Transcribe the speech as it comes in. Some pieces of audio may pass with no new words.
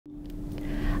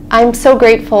I'm so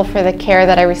grateful for the care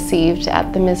that I received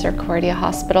at the Misericordia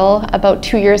Hospital. About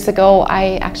 2 years ago,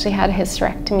 I actually had a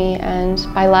hysterectomy and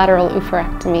bilateral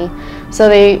oophorectomy. So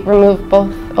they removed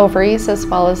both ovaries as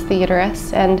well as the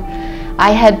uterus. And I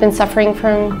had been suffering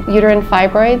from uterine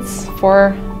fibroids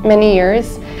for many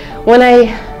years. When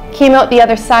I came out the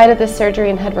other side of the surgery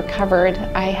and had recovered,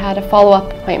 I had a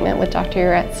follow-up appointment with Dr.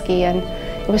 Uretsky, and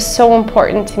it was so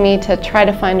important to me to try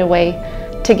to find a way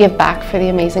to give back for the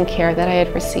amazing care that I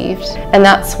had received. And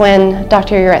that's when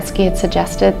Dr. Uretsky had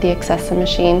suggested the Acessa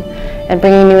machine and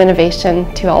bringing new innovation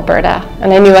to Alberta,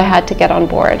 and I knew I had to get on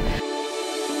board.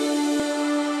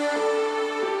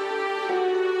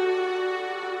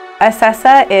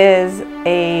 Acessa is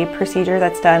a procedure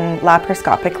that's done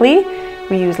laparoscopically.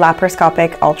 We use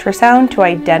laparoscopic ultrasound to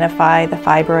identify the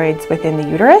fibroids within the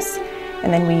uterus.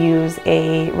 And then we use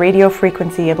a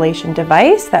radiofrequency ablation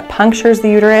device that punctures the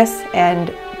uterus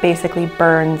and basically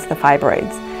burns the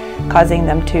fibroids, causing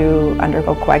them to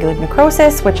undergo coagulative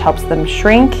necrosis, which helps them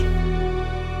shrink.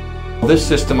 This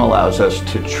system allows us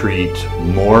to treat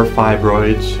more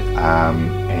fibroids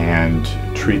and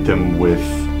treat them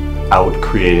without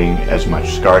creating as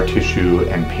much scar tissue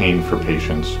and pain for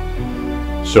patients.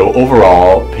 So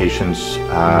overall, patients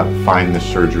find the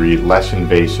surgery less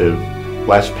invasive,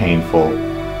 less painful,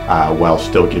 while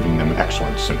still giving them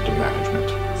excellent symptom management.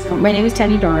 So my name is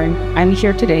Tanny Dorn. I'm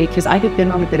here today because I have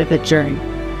been on a bit of a journey.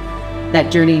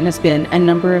 That journey has been a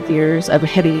number of years of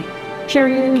heavy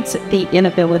periods, the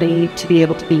inability to be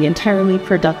able to be entirely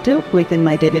productive within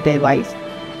my day-to-day life.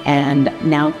 And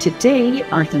now today,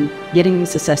 I'm getting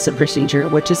this Acessa procedure,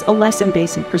 which is a less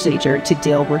invasive procedure to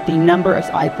deal with the number of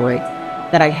fibroids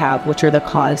that I have, which are the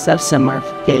cause of some of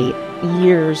the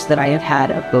years that I have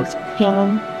had of both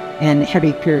pain and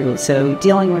heavy periods. So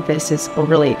dealing with this is a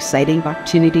really exciting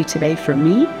opportunity today for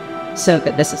me, so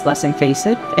that this is less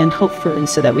invasive and hopefully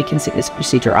so that we can see this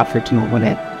procedure offered to more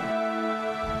women.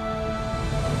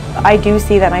 I do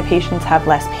see that my patients have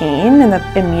less pain in the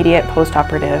immediate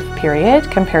post-operative period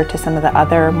compared to some of the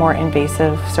other more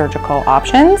invasive surgical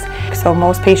options. So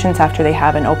most patients, after they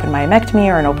have an open myomectomy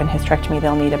or an open hysterectomy,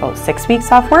 they'll need about 6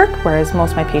 weeks off work, whereas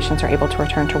most of my patients are able to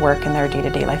return to work in their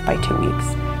day-to-day life by 2 weeks.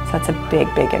 So that's a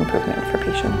big, big improvement for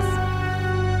patients.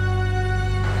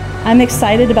 I'm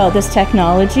excited about this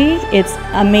technology. It's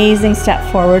an amazing step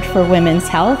forward for women's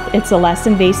health. It's a less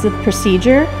invasive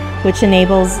procedure, which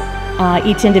enables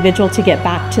each individual to get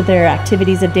back to their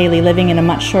activities of daily living in a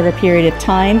much shorter period of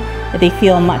time. They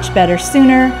feel much better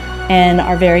sooner and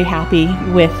are very happy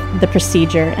with the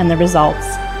procedure and the results.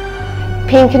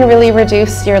 Pain can really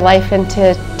reduce your life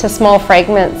into small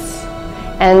fragments,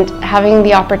 and having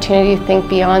the opportunity to think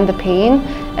beyond the pain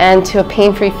and to a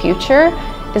pain-free future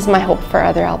is my hope for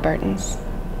other Albertans.